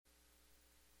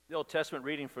The Old Testament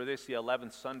reading for this, the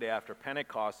 11th Sunday after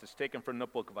Pentecost, is taken from the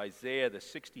book of Isaiah, the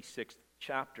 66th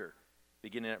chapter,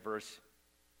 beginning at verse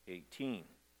 18.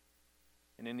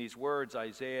 And in these words,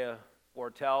 Isaiah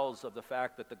foretells of the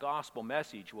fact that the gospel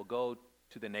message will go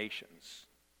to the nations.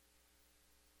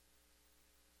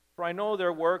 For I know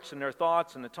their works and their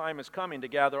thoughts, and the time is coming to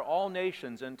gather all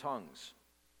nations and tongues.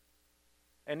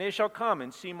 And they shall come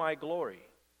and see my glory,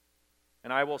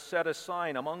 and I will set a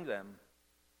sign among them.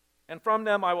 And from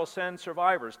them I will send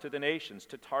survivors to the nations,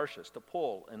 to Tarshish, to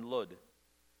Pul and Lud,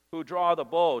 who draw the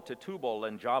bow, to Tubal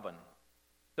and Javan,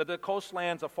 to the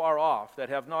coastlands afar off that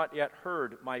have not yet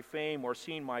heard my fame or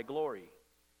seen my glory.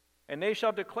 And they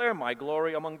shall declare my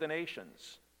glory among the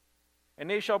nations. And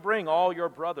they shall bring all your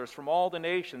brothers from all the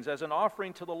nations as an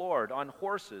offering to the Lord on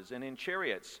horses and in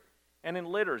chariots and in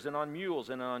litters and on mules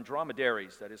and on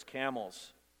dromedaries, that is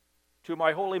camels, to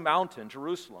my holy mountain,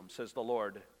 Jerusalem, says the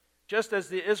Lord, just as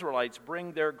the Israelites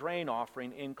bring their grain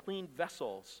offering in clean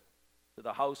vessels to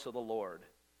the house of the Lord.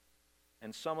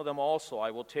 And some of them also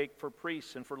I will take for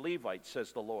priests and for Levites,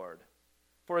 says the Lord.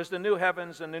 For as the new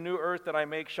heavens and the new earth that I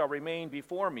make shall remain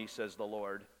before me, says the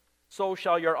Lord, so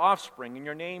shall your offspring and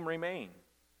your name remain.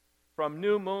 From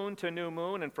new moon to new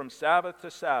moon and from Sabbath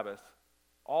to Sabbath,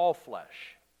 all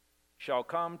flesh shall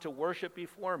come to worship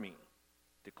before me,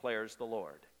 declares the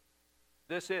Lord.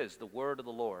 This is the word of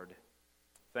the Lord.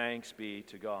 Thanks be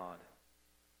to God.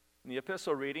 And the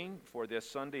epistle reading for this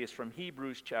Sunday is from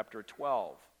Hebrews chapter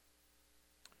 12.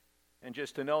 And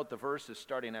just to note, the verses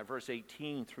starting at verse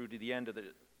 18 through to the end of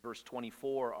verse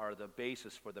 24 are the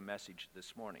basis for the message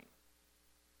this morning.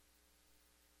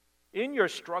 In your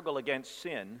struggle against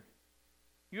sin,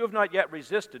 you have not yet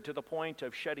resisted to the point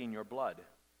of shedding your blood.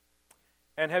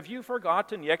 And have you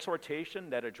forgotten the exhortation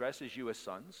that addresses you as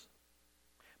sons?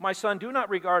 My son, do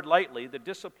not regard lightly the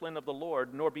discipline of the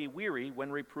Lord, nor be weary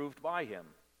when reproved by him.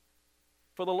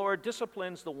 For the Lord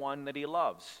disciplines the one that he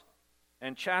loves,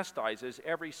 and chastises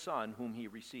every son whom he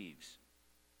receives.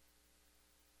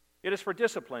 It is for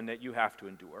discipline that you have to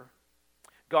endure.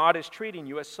 God is treating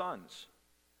you as sons.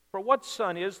 For what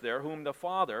son is there whom the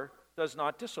Father does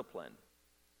not discipline?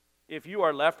 If you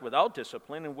are left without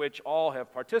discipline, in which all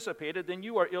have participated, then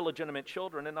you are illegitimate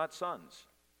children and not sons.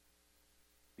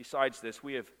 Besides this,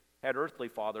 we have had earthly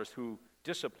fathers who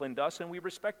disciplined us, and we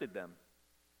respected them.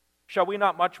 Shall we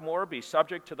not much more be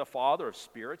subject to the Father of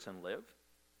spirits and live?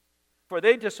 For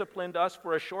they disciplined us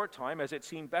for a short time, as it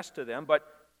seemed best to them, but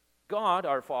God,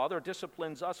 our Father,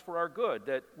 disciplines us for our good,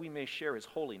 that we may share his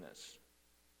holiness.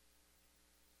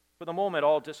 For the moment,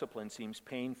 all discipline seems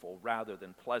painful rather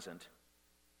than pleasant,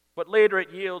 but later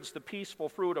it yields the peaceful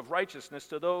fruit of righteousness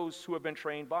to those who have been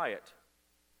trained by it.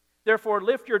 Therefore,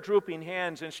 lift your drooping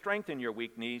hands and strengthen your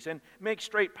weak knees, and make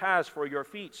straight paths for your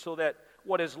feet, so that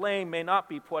what is lame may not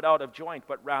be put out of joint,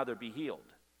 but rather be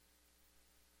healed.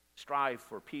 Strive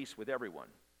for peace with everyone,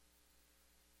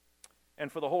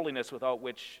 and for the holiness without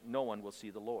which no one will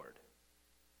see the Lord.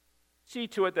 See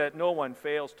to it that no one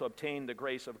fails to obtain the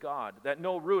grace of God, that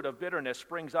no root of bitterness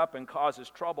springs up and causes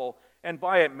trouble, and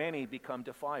by it many become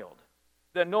defiled.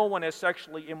 That no one is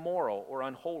sexually immoral or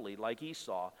unholy like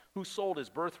Esau, who sold his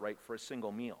birthright for a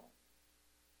single meal.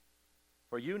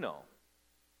 For you know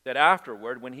that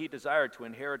afterward, when he desired to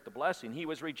inherit the blessing, he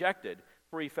was rejected,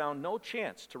 for he found no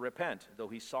chance to repent, though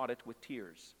he sought it with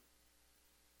tears.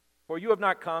 For you have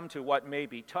not come to what may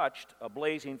be touched, a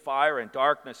blazing fire and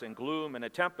darkness and gloom and a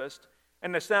tempest,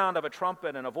 and the sound of a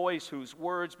trumpet and a voice whose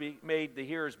words made the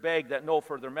hearers beg that no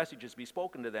further messages be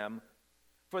spoken to them.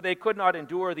 For they could not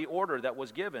endure the order that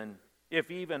was given,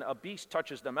 if even a beast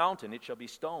touches the mountain, it shall be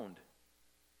stoned.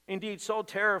 Indeed, so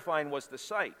terrifying was the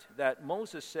sight that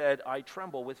Moses said, I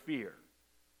tremble with fear.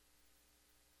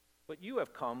 But you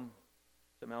have come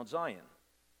to Mount Zion,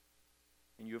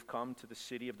 and you have come to the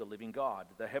city of the living God,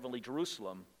 the heavenly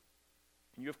Jerusalem,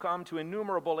 and you have come to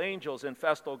innumerable angels in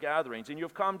festal gatherings, and you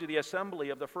have come to the assembly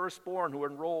of the firstborn who are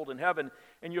enrolled in heaven,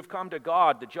 and you have come to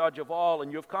God, the judge of all,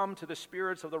 and you have come to the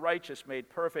spirits of the righteous made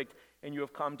perfect, and you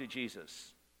have come to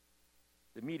Jesus,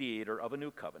 the mediator of a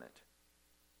new covenant,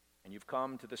 and you've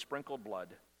come to the sprinkled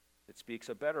blood that speaks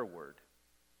a better word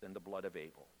than the blood of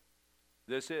Abel.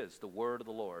 This is the word of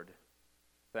the Lord.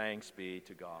 Thanks be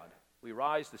to God. We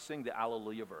rise to sing the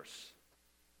Alleluia verse.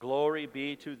 Glory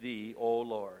be to thee, O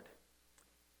Lord.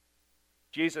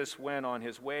 Jesus went on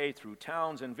his way through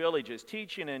towns and villages,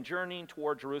 teaching and journeying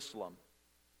toward Jerusalem.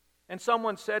 And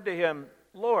someone said to him,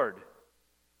 Lord,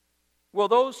 will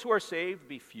those who are saved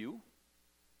be few?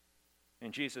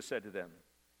 And Jesus said to them,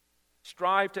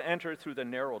 strive to enter through the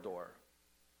narrow door.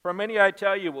 For many, I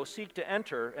tell you, will seek to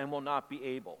enter and will not be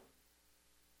able.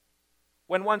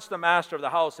 When once the master of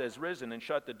the house has risen and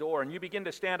shut the door, and you begin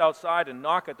to stand outside and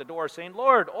knock at the door, saying,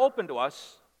 Lord, open to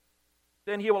us,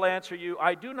 then he will answer you,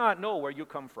 I do not know where you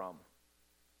come from.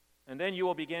 And then you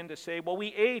will begin to say, well,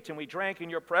 we ate and we drank in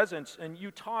your presence, and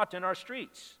you taught in our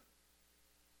streets.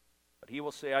 But he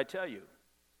will say, I tell you,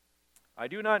 I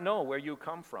do not know where you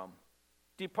come from.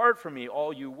 Depart from me,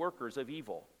 all you workers of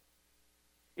evil.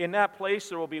 In that place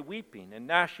there will be weeping and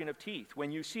gnashing of teeth,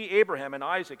 when you see Abraham and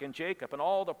Isaac and Jacob and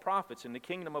all the prophets in the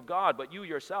kingdom of God, but you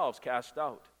yourselves cast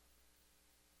out.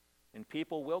 And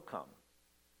people will come.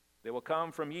 They will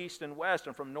come from east and west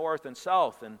and from north and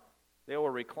south, and they will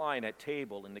recline at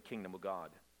table in the kingdom of God.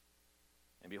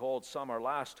 And behold, some are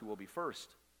last who will be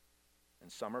first,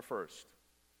 and some are first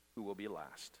who will be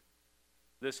last.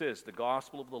 This is the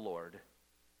gospel of the Lord.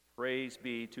 Praise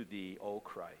be to thee, O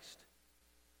Christ.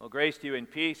 Well, grace to you and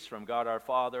peace from God our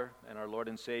Father and our Lord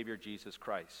and Savior Jesus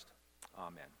Christ.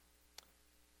 Amen.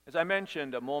 As I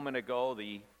mentioned a moment ago,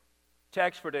 the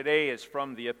text for today is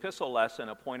from the epistle lesson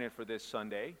appointed for this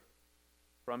Sunday,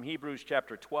 from Hebrews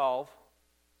chapter 12,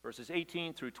 verses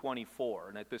 18 through 24.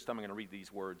 And at this time I'm going to read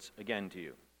these words again to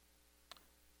you.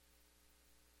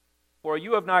 For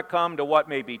you have not come to what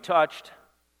may be touched,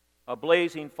 a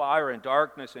blazing fire and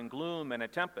darkness and gloom and a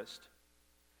tempest,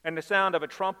 and the sound of a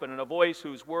trumpet and a voice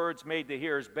whose words made the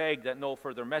hearers beg that no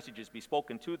further messages be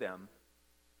spoken to them.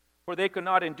 For they could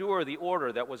not endure the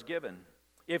order that was given.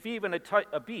 If even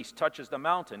a beast touches the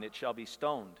mountain, it shall be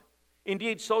stoned.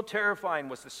 Indeed, so terrifying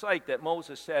was the sight that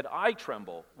Moses said, I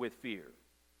tremble with fear.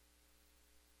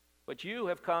 But you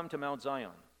have come to Mount Zion,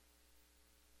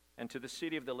 and to the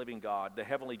city of the living God, the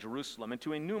heavenly Jerusalem, and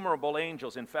to innumerable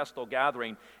angels in festal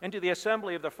gathering, and to the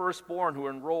assembly of the firstborn who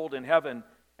are enrolled in heaven,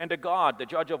 and to God, the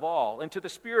judge of all, and to the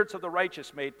spirits of the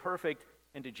righteous made perfect,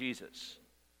 and to Jesus,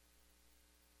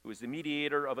 who is the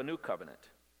mediator of a new covenant,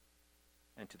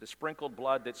 and to the sprinkled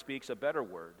blood that speaks a better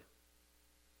word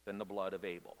than the blood of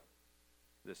Abel.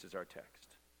 This is our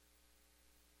text.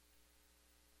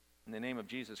 In the name of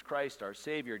Jesus Christ, our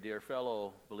Savior, dear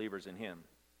fellow believers in him.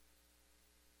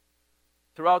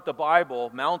 Throughout the Bible,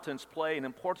 mountains play an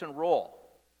important role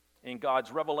in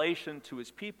God's revelation to his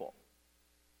people.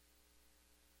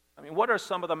 I mean, what are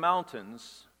some of the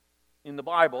mountains in the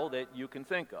Bible that you can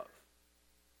think of?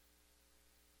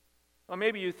 Well,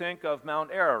 maybe you think of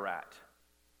Mount Ararat.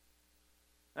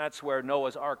 That's where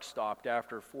Noah's Ark stopped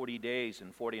after 40 days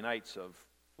and 40 nights of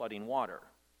flooding water.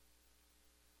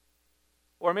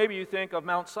 Or maybe you think of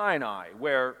Mount Sinai,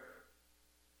 where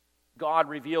God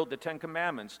revealed the Ten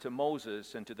Commandments to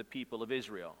Moses and to the people of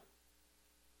Israel.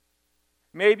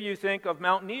 Maybe you think of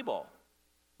Mount Nebo.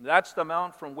 That's the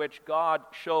mount from which God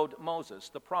showed Moses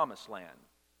the promised land.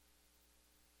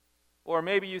 Or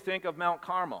maybe you think of Mount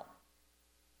Carmel.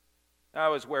 That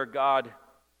was where God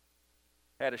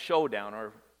had a showdown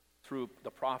through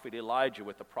the prophet Elijah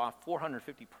with the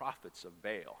 450 prophets of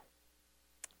Baal.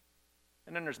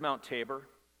 And then there's Mount Tabor.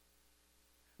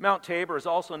 Mount Tabor is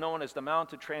also known as the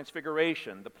Mount of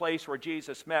Transfiguration, the place where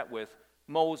Jesus met with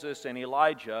Moses and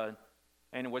Elijah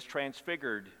and was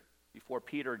transfigured before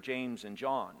Peter, James, and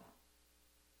John. And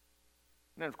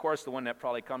then, of course, the one that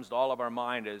probably comes to all of our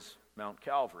mind is Mount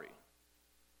Calvary.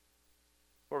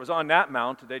 For it was on that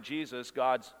mount that Jesus,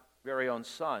 God's very own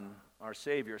Son, our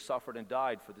Savior, suffered and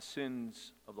died for the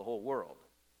sins of the whole world.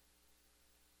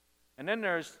 And then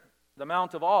there's the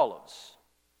Mount of Olives,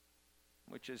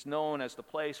 which is known as the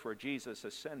place where Jesus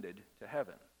ascended to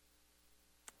heaven.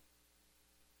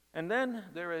 And then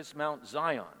there is Mount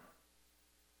Zion.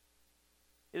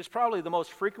 It is probably the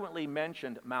most frequently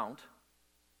mentioned mount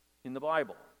in the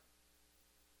Bible.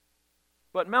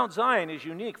 But Mount Zion is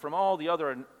unique from all the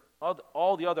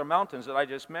other mountains that I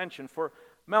just mentioned, for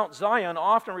Mount Zion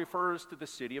often refers to the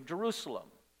city of Jerusalem,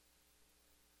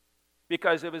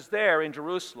 because it was there in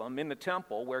Jerusalem, in the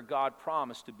temple, where God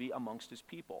promised to be amongst his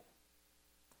people.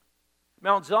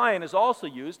 Mount Zion is also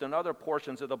used in other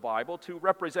portions of the Bible to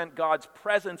represent God's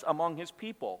presence among his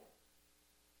people,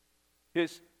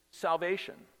 his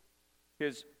salvation,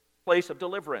 his place of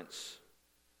deliverance.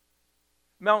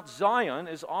 Mount Zion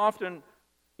is often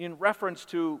in reference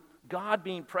to God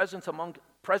being present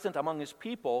among his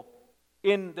people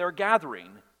in their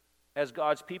gathering, as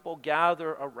God's people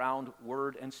gather around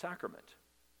word and sacrament.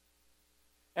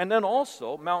 And then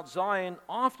also, Mount Zion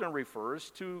often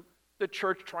refers to the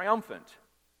church triumphant.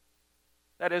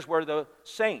 That is where the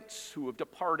saints who have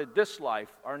departed this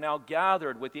life are now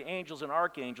gathered with the angels and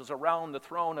archangels around the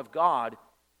throne of God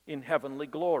in heavenly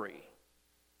glory.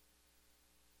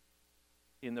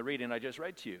 In the reading I just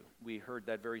read to you, we heard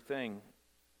that very thing,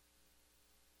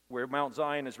 where Mount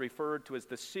Zion is referred to as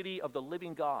the city of the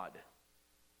living God,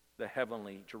 the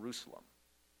heavenly Jerusalem.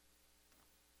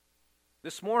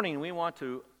 This morning we want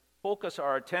to focus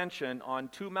our attention on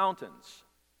two mountains,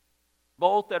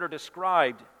 both that are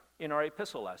described in our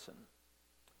epistle lesson.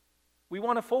 We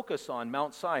want to focus on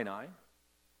Mount Sinai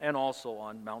and also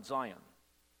on Mount Zion.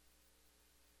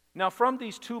 Now, from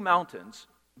these two mountains,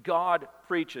 God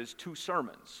preaches two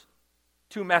sermons,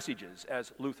 two messages,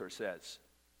 as Luther says.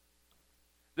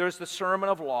 There's the sermon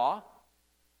of law,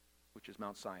 which is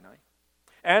Mount Sinai,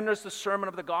 and there's the sermon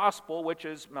of the gospel, which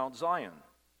is Mount Zion.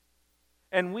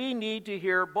 And we need to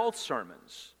hear both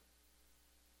sermons.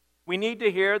 We need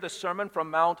to hear the sermon from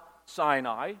Mount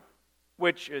Sinai,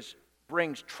 which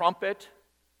brings trumpet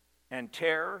and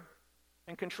terror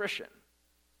and contrition.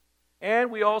 And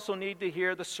we also need to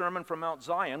hear the sermon from Mount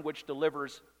Zion, which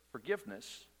delivers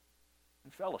forgiveness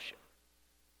and fellowship.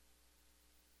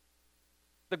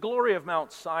 The glory of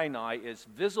Mount Sinai is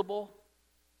visible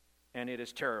and it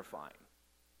is terrifying.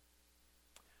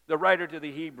 The writer to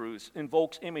the Hebrews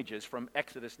invokes images from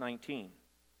Exodus 19.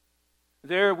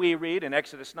 There we read in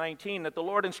Exodus 19 that the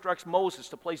Lord instructs Moses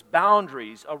to place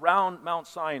boundaries around Mount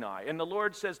Sinai, and the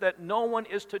Lord says that no one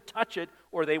is to touch it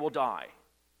or they will die.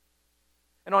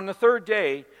 And on the third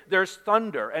day, there's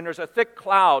thunder, and there's a thick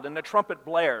cloud, and the trumpet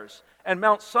blares. And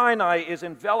Mount Sinai is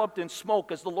enveloped in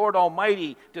smoke as the Lord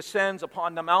Almighty descends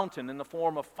upon the mountain in the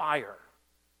form of fire.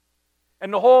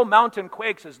 And the whole mountain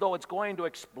quakes as though it's going to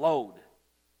explode.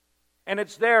 And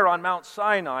it's there on Mount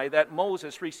Sinai that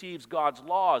Moses receives God's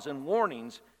laws and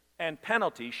warnings and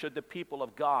penalties should the people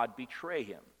of God betray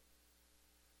him.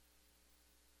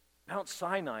 Mount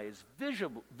Sinai is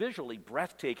visually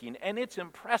breathtaking, and it's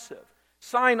impressive.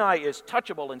 Sinai is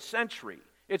touchable in sensory.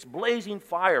 It's blazing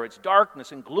fire, it's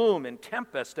darkness and gloom and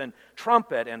tempest and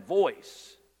trumpet and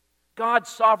voice. God's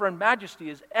sovereign majesty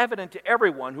is evident to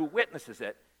everyone who witnesses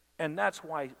it, and that's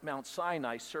why Mount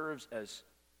Sinai serves as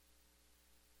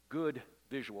good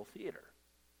visual theater.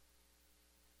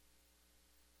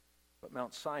 But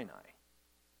Mount Sinai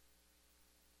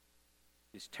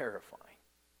is terrifying.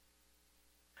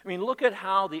 I mean, look at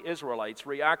how the Israelites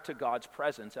react to God's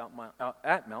presence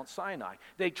at Mount Sinai.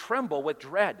 They tremble with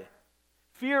dread.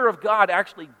 Fear of God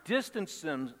actually distance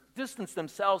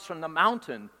themselves from the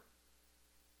mountain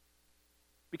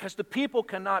because the people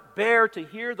cannot bear to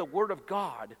hear the word of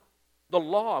God, the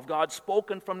law of God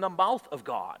spoken from the mouth of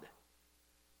God.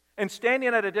 And standing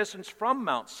at a distance from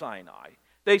Mount Sinai,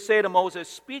 they say to Moses,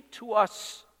 "Speak to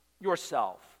us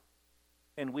yourself,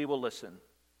 and we will listen.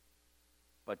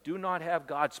 But do not have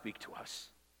God speak to us,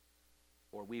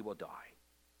 or we will die."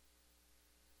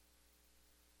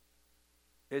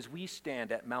 As we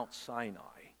stand at Mount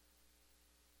Sinai,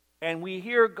 and we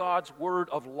hear God's word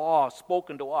of law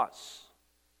spoken to us,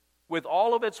 with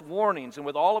all of its warnings and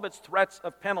with all of its threats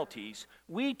of penalties,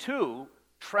 we too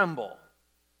tremble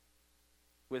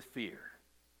with fear.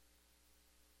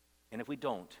 And if we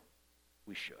don't,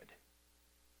 we should.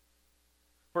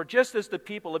 For just as the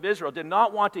people of Israel did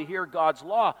not want to hear God's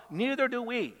law, neither do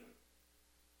we.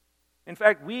 In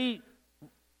fact, we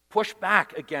push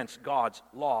back against God's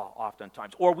law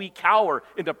oftentimes, or we cower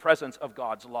in the presence of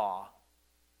God's law.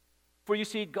 For you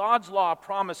see, God's law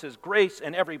promises grace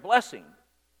and every blessing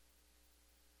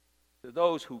to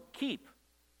those who keep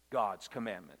God's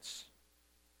commandments.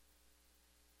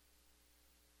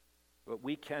 But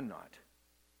we cannot,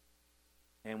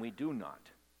 and we do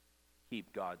not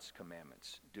keep God's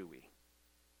commandments, do we?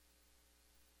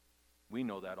 We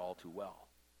know that all too well.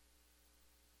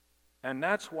 And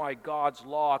that's why God's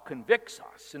law convicts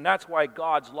us, and that's why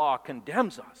God's law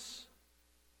condemns us.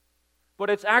 But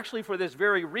it's actually for this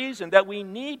very reason that we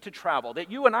need to travel,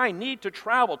 that you and I need to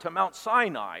travel to Mount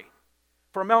Sinai.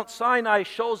 For Mount Sinai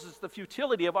shows us the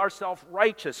futility of our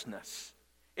self-righteousness.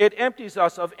 It empties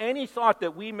us of any thought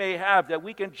that we may have that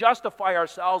we can justify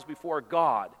ourselves before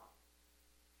God.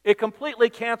 It completely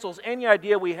cancels any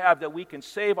idea we have that we can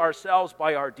save ourselves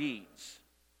by our deeds.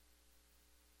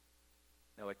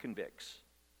 No, it convicts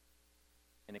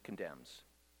and it condemns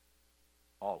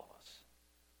all of us.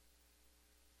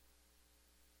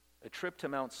 A trip to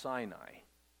Mount Sinai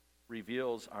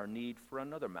reveals our need for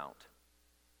another mount,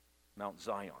 Mount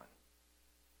Zion.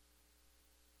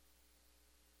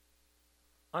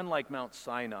 Unlike Mount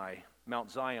Sinai, Mount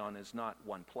Zion is not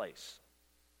one place.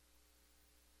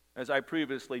 As I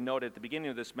previously noted at the beginning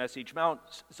of this message, Mount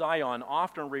Zion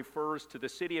often refers to the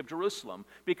city of Jerusalem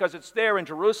because it's there in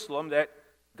Jerusalem that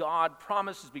God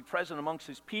promises to be present amongst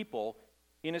his people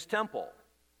in his temple.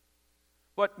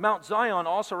 But Mount Zion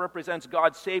also represents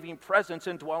God's saving presence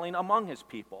and dwelling among his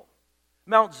people.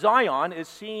 Mount Zion is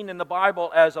seen in the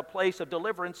Bible as a place of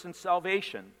deliverance and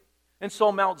salvation. And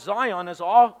so Mount Zion is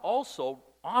also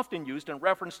often used in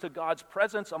reference to God's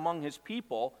presence among his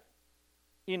people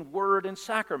in word and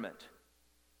sacrament.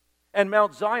 And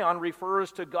Mount Zion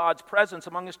refers to God's presence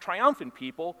among his triumphant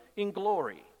people in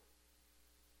glory.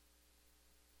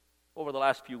 Over the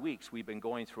last few weeks, we've been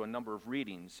going through a number of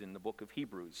readings in the book of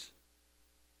Hebrews.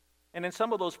 And in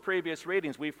some of those previous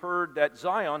readings, we've heard that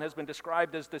Zion has been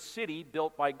described as the city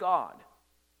built by God.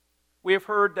 We have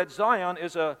heard that Zion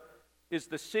is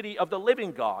the city of the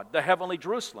living God, the heavenly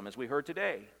Jerusalem, as we heard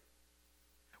today.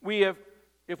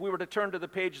 If we were to turn to the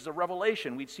pages of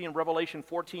Revelation, we'd see in Revelation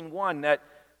 14:1 that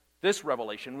this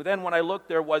revelation, then when I looked,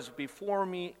 there was before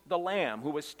me the Lamb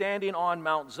who was standing on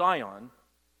Mount Zion,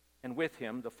 and with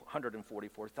him the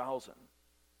 144,000.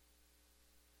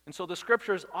 And so the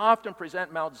scriptures often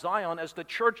present Mount Zion as the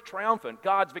church triumphant,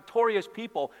 God's victorious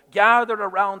people gathered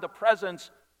around the presence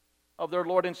of their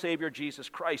Lord and Savior Jesus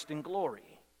Christ in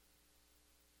glory.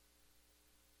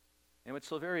 And what's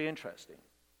so very interesting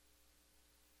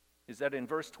is that in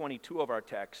verse 22 of our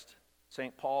text,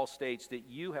 St. Paul states that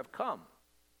you have come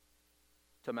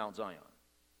to Mount Zion.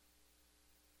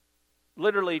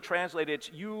 Literally translated,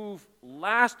 it's you've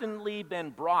lastingly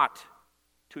been brought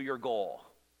to your goal.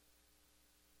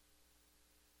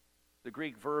 The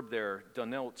Greek verb there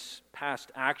denotes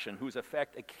past action whose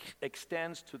effect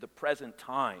extends to the present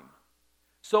time.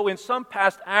 So in some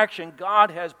past action, God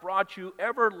has brought you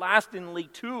everlastingly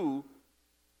to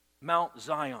Mount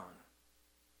Zion.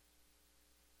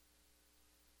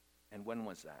 And when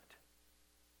was that?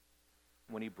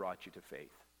 When he brought you to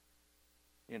faith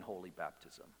in holy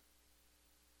baptism.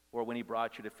 Or when he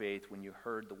brought you to faith when you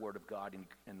heard the word of God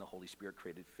and the Holy Spirit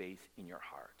created faith in your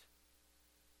heart.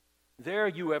 There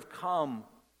you have come.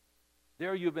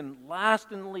 There you've been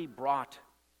lastingly brought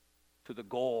to the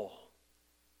goal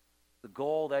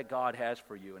that God has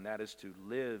for you, and that is to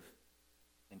live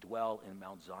and dwell in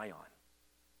Mount Zion.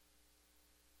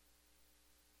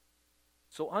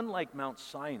 So unlike Mount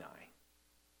Sinai,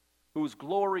 whose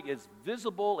glory is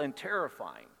visible and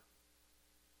terrifying,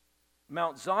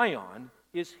 Mount Zion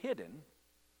is hidden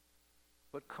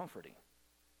but comforting.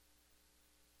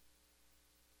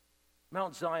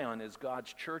 Mount Zion is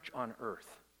God's church on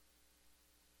earth.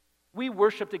 We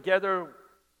worship together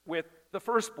with the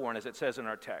firstborn, as it says in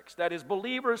our text. That is,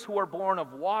 believers who are born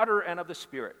of water and of the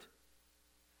Spirit.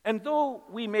 And though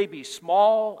we may be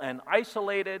small and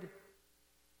isolated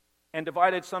and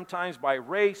divided sometimes by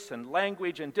race and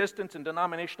language and distance and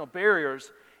denominational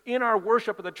barriers, in our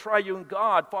worship of the triune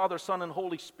God, Father, Son, and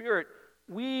Holy Spirit,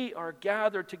 we are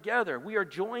gathered together. We are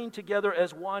joined together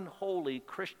as one holy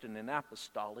Christian and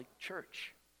apostolic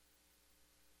church.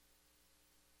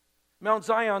 Mount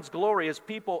Zion's glory as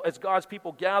God's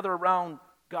people gather around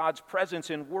God's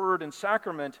presence in word and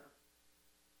sacrament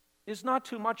is not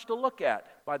too much to look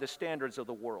at by the standards of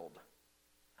the world.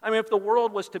 I mean, if the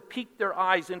world was to peek their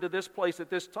eyes into this place at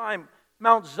this time,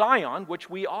 Mount Zion, which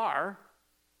we are,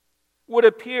 would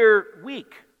appear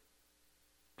weak,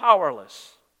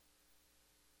 powerless,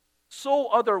 so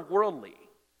otherworldly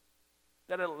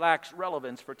that it lacks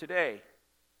relevance for today.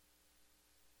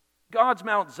 God's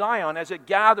Mount Zion, as it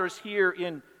gathers here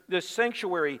in this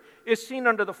sanctuary, is seen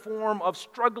under the form of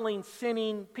struggling,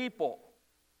 sinning people.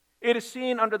 It is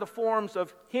seen under the forms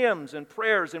of hymns and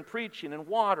prayers and preaching and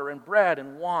water and bread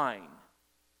and wine.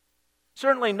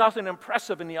 Certainly nothing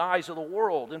impressive in the eyes of the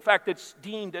world. In fact, it's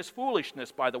deemed as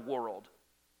foolishness by the world.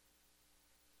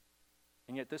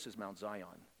 And yet this is Mount Zion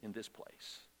in this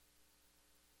place.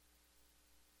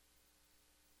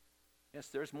 Yes,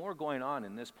 there's more going on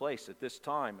in this place at this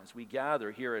time as we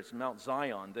gather here at Mount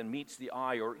Zion than meets the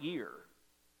eye or ear.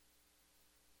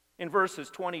 In verses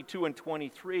 22 and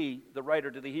 23, the writer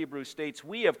to the Hebrews states,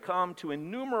 "We have come to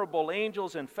innumerable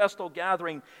angels in festal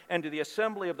gathering and to the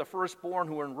assembly of the firstborn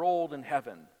who are enrolled in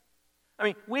heaven." I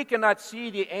mean, we cannot see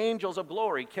the angels of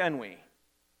glory, can we?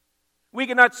 We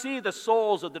cannot see the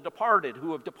souls of the departed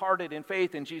who have departed in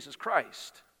faith in Jesus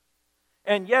Christ.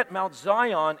 And yet Mount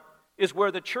Zion is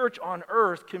where the church on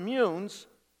earth communes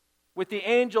with the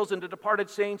angels and the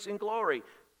departed saints in glory.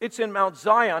 It's in Mount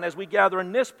Zion, as we gather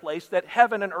in this place, that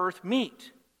heaven and earth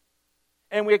meet.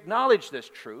 And we acknowledge this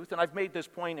truth, and I've made this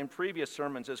point in previous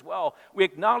sermons as well. We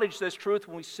acknowledge this truth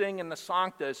when we sing in the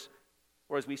Sanctus,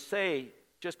 or as we say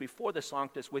just before the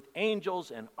Sanctus, with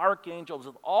angels and archangels,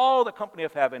 with all the company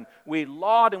of heaven, we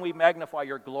laud and we magnify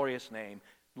your glorious name.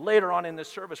 Later on in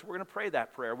this service, we're going to pray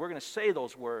that prayer. We're going to say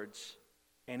those words,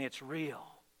 and it's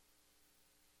real.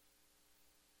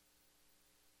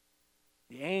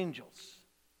 The angels,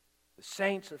 the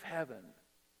saints of heaven,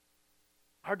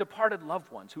 our departed loved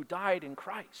ones who died in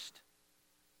Christ.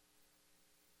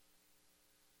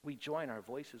 We join our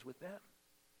voices with them.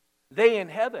 They in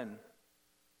heaven,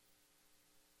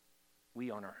 we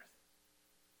on earth.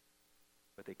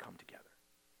 but they come together.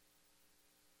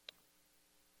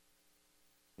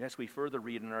 Yes, we further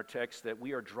read in our text that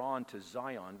we are drawn to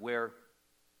Zion, where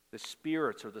the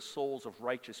spirits or the souls of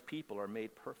righteous people are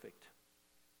made perfect.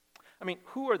 I mean,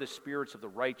 who are the spirits of the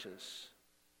righteous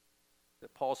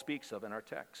that Paul speaks of in our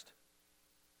text?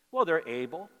 Well, they're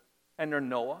Abel, and they're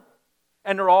Noah,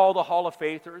 and they're all the Hall of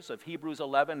Faithers of Hebrews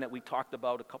 11 that we talked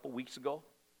about a couple weeks ago.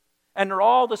 And they're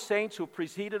all the saints who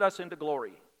preceded us into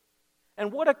glory.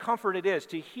 And what a comfort it is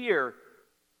to hear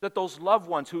that those loved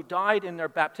ones who died in their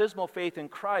baptismal faith in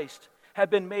Christ have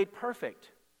been made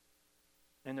perfect,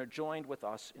 and they're joined with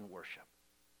us in worship.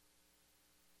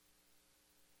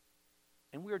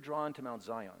 And we are drawn to Mount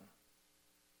Zion,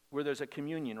 where there's a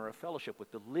communion or a fellowship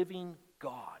with the living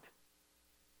God,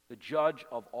 the judge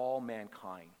of all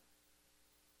mankind.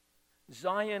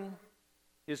 Zion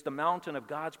is the mountain of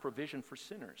God's provision for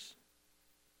sinners.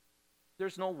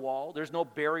 There's no wall, there's no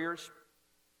barriers,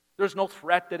 there's no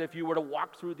threat that if you were to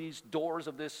walk through these doors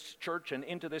of this church and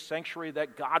into this sanctuary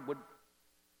that God would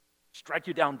strike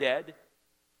you down dead.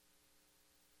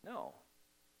 No.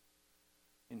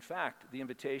 In fact, the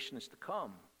invitation is to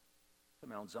come to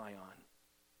Mount Zion,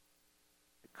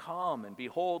 to come and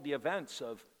behold the events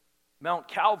of Mount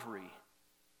Calvary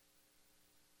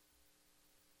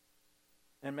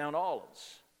and Mount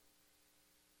Olives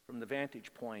from the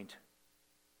vantage point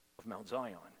of Mount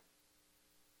Zion.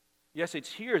 Yes,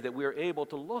 it's here that we are able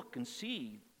to look and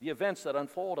see the events that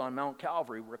unfold on Mount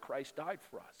Calvary where Christ died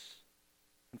for us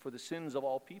and for the sins of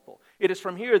all people. It is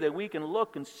from here that we can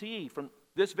look and see from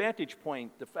this vantage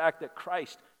point the fact that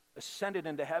Christ ascended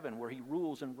into heaven where he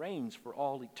rules and reigns for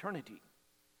all eternity.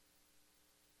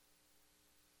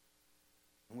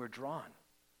 And we're drawn.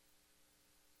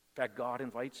 In fact, God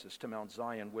invites us to Mount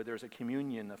Zion where there's a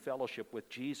communion, a fellowship with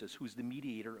Jesus, who's the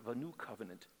mediator of a new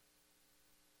covenant.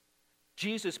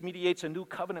 Jesus mediates a new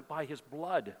covenant by his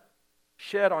blood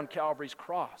shed on Calvary's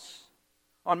cross.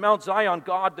 On Mount Zion,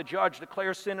 God, the judge,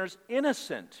 declares sinners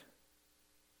innocent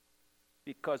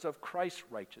because of Christ's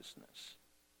righteousness.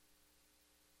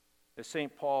 As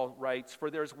St. Paul writes,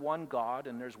 "For there's one God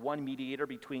and there's one mediator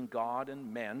between God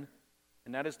and men,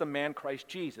 and that is the man Christ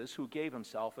Jesus, who gave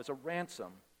himself as a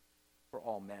ransom for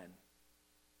all men."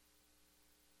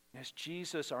 As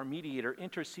Jesus, our mediator,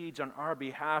 intercedes on our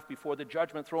behalf before the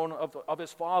judgment throne of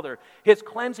his Father, his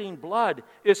cleansing blood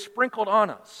is sprinkled on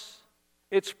us.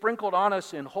 It's sprinkled on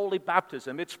us in holy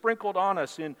baptism. It's sprinkled on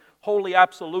us in holy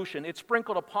absolution. It's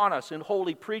sprinkled upon us in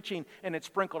holy preaching, and it's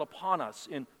sprinkled upon us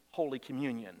in holy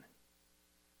communion.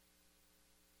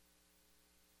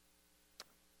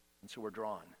 And so we're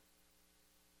drawn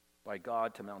by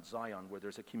God to Mount Zion, where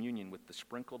there's a communion with the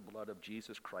sprinkled blood of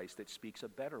Jesus Christ that speaks a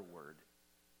better word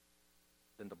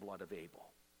than the blood of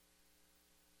Abel.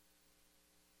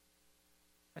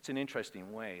 That's an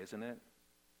interesting way, isn't it,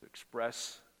 to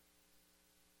express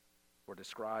or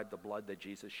describe the blood that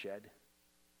Jesus shed.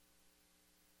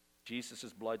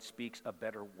 Jesus' blood speaks a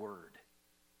better word.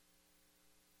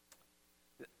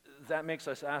 That makes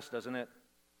us ask, doesn't it,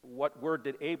 what word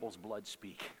did Abel's blood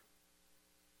speak?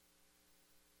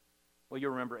 Well, you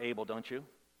remember Abel, don't you?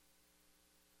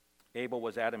 Abel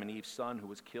was Adam and Eve's son who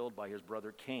was killed by his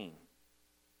brother Cain.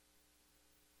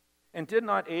 And did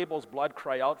not Abel's blood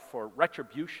cry out for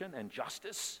retribution and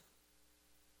justice?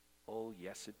 Oh,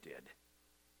 yes, it did.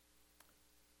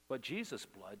 But Jesus'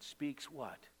 blood speaks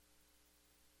what?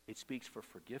 It speaks for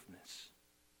forgiveness.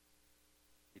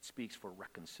 It speaks for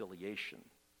reconciliation.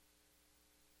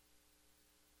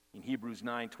 In Hebrews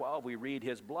 9:12, we read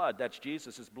his blood, that's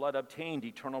Jesus' blood, obtained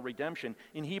eternal redemption.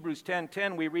 In Hebrews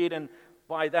 10:10, we read, and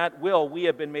by that will we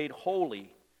have been made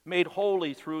holy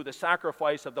through the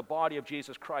sacrifice of the body of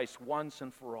Jesus Christ once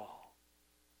and for all.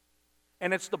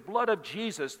 And it's the blood of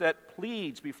Jesus that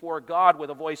pleads before God with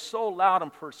a voice so loud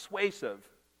and persuasive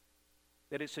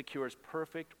that it secures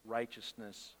perfect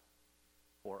righteousness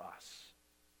for us.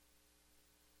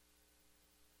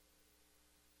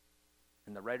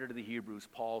 And the writer to the Hebrews,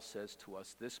 Paul, says to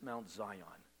us, this Mount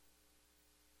Zion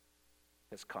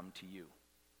has come to you.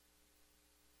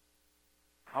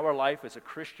 Our life as a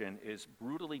Christian is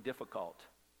brutally difficult.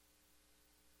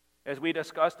 As we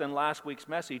discussed in last week's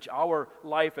message, our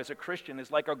life as a Christian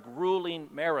is like a grueling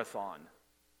marathon.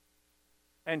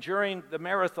 And during the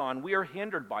marathon, we are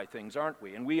hindered by things, aren't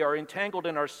we? And we are entangled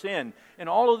in our sin. And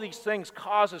all of these things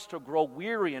cause us to grow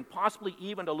weary and possibly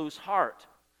even to lose heart.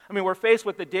 I mean, we're faced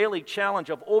with the daily challenge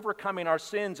of overcoming our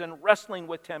sins and wrestling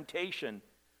with temptation.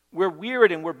 We're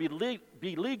wearied and we're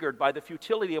beleaguered by the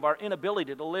futility of our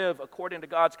inability to live according to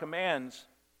God's commands.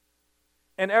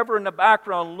 And ever in the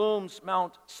background looms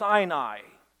Mount Sinai,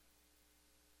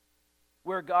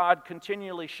 where God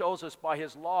continually shows us by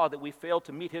his law that we fail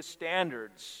to meet his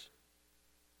standards.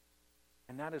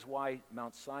 And that is why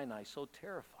Mount Sinai so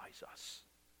terrifies us.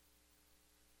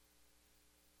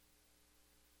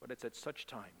 But it's at such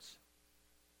times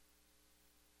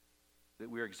that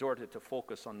we are exhorted to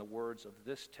focus on the words of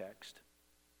this text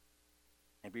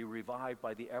and be revived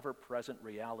by the ever-present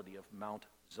reality of Mount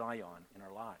Zion in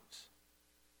our lives.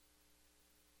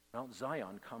 Mount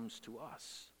Zion comes to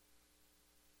us.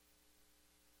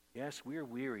 Yes, we are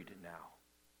wearied now.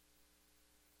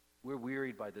 We're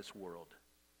wearied by this world.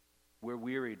 We're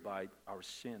wearied by our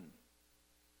sin.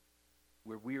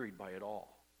 We're wearied by it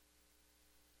all.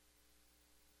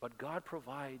 But God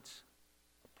provides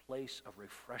a place of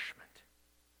refreshment.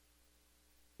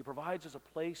 He provides us a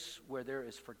place where there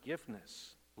is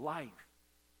forgiveness, life,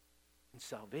 and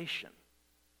salvation.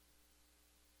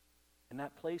 And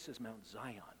that place is Mount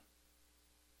Zion.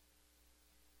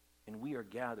 And we are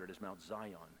gathered as Mount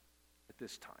Zion at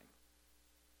this time.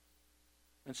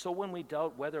 And so when we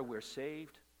doubt whether we're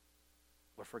saved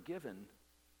or forgiven,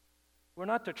 we're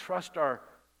not to trust our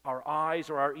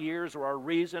eyes or our ears or our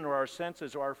reason or our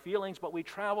senses or our feelings, but we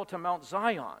travel to Mount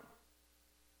Zion.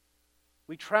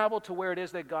 We travel to where it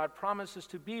is that God promises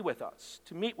to be with us,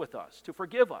 to meet with us, to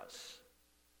forgive us.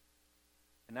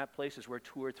 And that place is where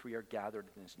 2 or 3 are gathered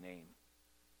in his name,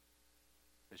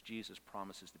 as Jesus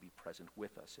promises to be present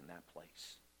with us in that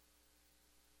place.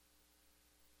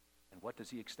 And what does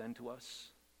he extend to us?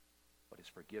 But his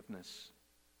forgiveness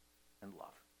and love.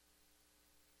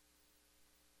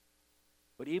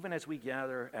 But even as we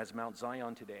gather as Mount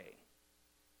Zion today,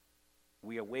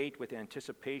 we await with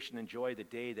anticipation and joy the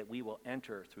day that we will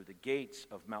enter through the gates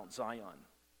of Mount Zion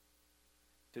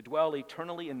to dwell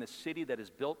eternally in the city that is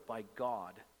built by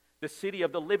God, the city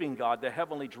of the living God, the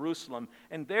heavenly Jerusalem.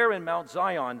 And there in Mount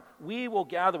Zion, we will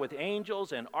gather with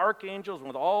angels and archangels and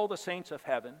with all the saints of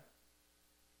heaven.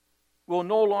 We'll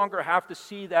no longer have to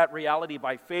see that reality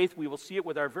by faith. We will see it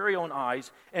with our very own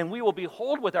eyes, and we will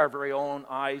behold with our very own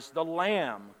eyes the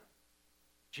Lamb,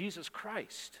 Jesus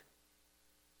Christ,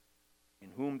 in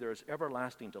whom there is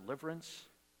everlasting deliverance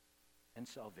and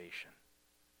salvation.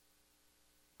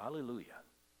 Hallelujah.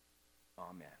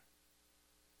 Amen.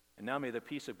 And now may the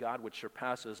peace of God, which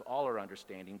surpasses all our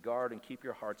understanding, guard and keep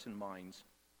your hearts and minds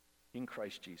in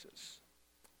Christ Jesus.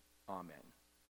 Amen.